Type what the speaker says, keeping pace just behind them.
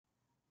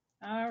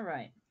All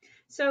right.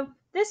 So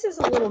this is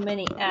a little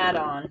mini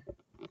add-on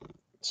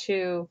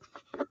to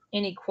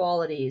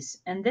inequalities.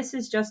 And this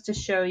is just to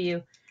show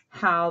you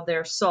how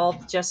they're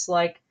solved just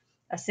like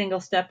a single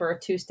step or a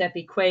two-step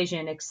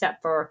equation,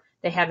 except for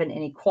they have an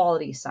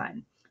inequality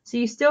sign. So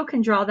you still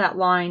can draw that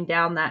line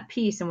down that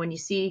piece. And when you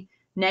see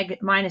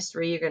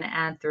 -3, you're going to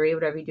add 3.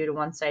 Whatever you do to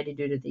one side, you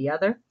do to the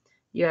other.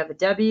 You have a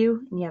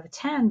W and you have a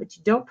 10, but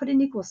you don't put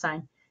an equal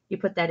sign. You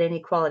put that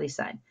inequality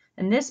sign.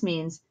 And this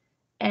means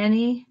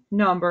any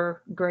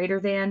number greater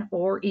than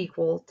or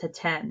equal to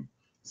 10.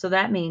 So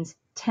that means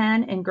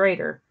 10 and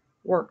greater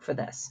work for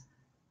this.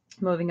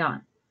 Moving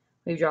on,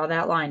 we draw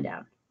that line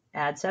down.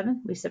 Add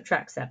 7, we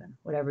subtract 7.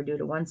 Whatever we do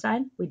to one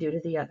side, we do to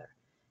the other.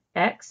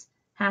 X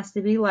has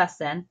to be less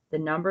than, the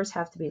numbers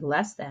have to be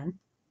less than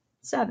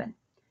 7.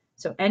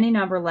 So any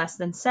number less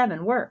than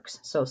 7 works.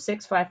 So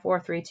 6, 5,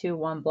 4, 3, 2,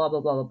 1, blah, blah,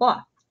 blah, blah,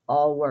 blah,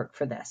 all work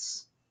for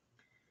this.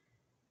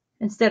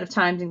 Instead of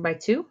timesing by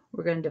 2,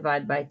 we're going to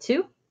divide by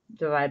 2.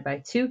 Divide by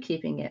 2,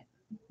 keeping it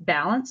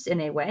balanced in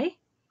a way.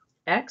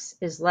 X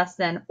is less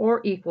than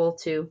or equal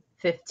to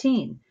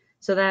 15.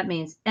 So that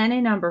means any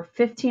number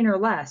 15 or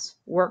less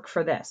work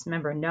for this.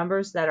 Remember,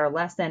 numbers that are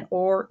less than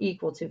or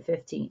equal to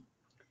 15.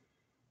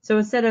 So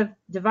instead of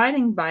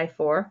dividing by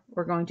 4,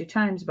 we're going to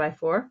times by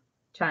 4.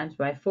 Times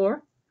by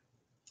 4.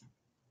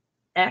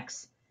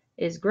 X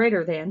is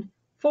greater than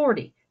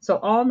 40. So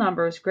all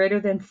numbers greater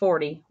than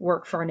 40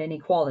 work for an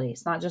inequality.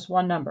 It's not just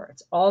one number.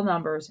 It's all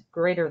numbers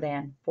greater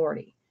than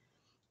 40.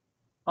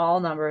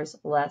 All numbers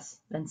less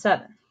than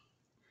 7.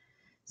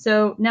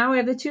 So now we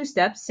have the 2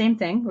 steps, same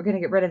thing. We're going to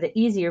get rid of the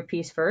easier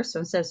piece first. So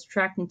instead of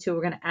subtracting 2,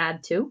 we're going to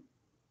add 2.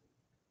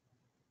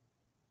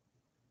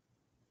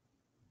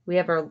 We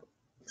have our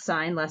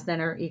sign less than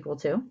or equal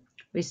to.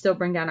 We still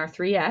bring down our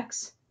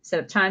 3x. Instead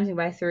of timesing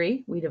by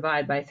 3, we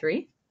divide by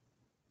 3.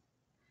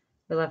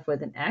 We're left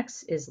with an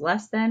x is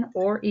less than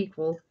or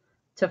equal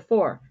to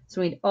 4.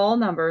 So we need all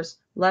numbers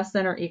less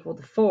than or equal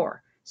to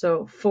 4.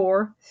 So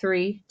 4,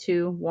 3,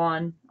 2,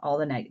 1, all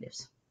the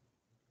negatives.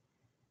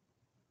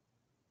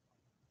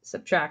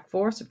 Subtract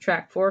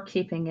 4,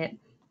 keeping it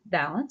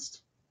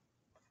balanced.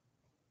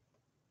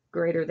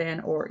 Greater than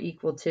or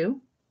equal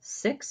to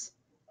 6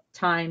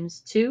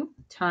 times 2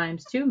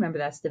 times 2. Remember,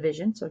 that's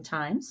division, so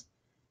times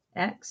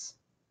x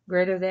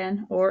greater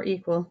than or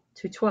equal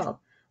to 12.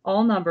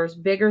 All numbers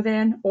bigger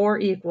than or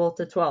equal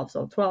to 12.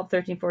 So 12,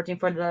 13, 14,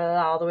 14,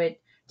 all the way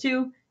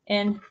to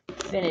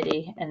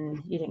infinity.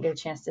 And you didn't get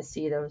a chance to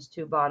see those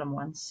 2 bottom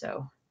ones,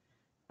 so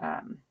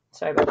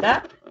sorry about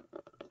that.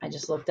 I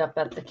just looked up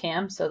at the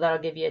cam, so that'll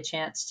give you a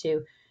chance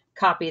to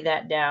copy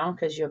that down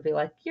because you'll be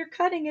like, you're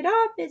cutting it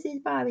off,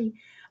 Mrs. Bobby.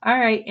 All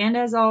right, and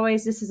as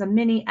always, this is a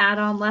mini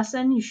add-on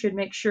lesson. You should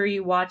make sure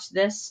you watch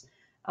this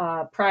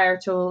prior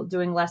to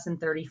doing lesson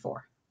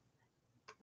 34.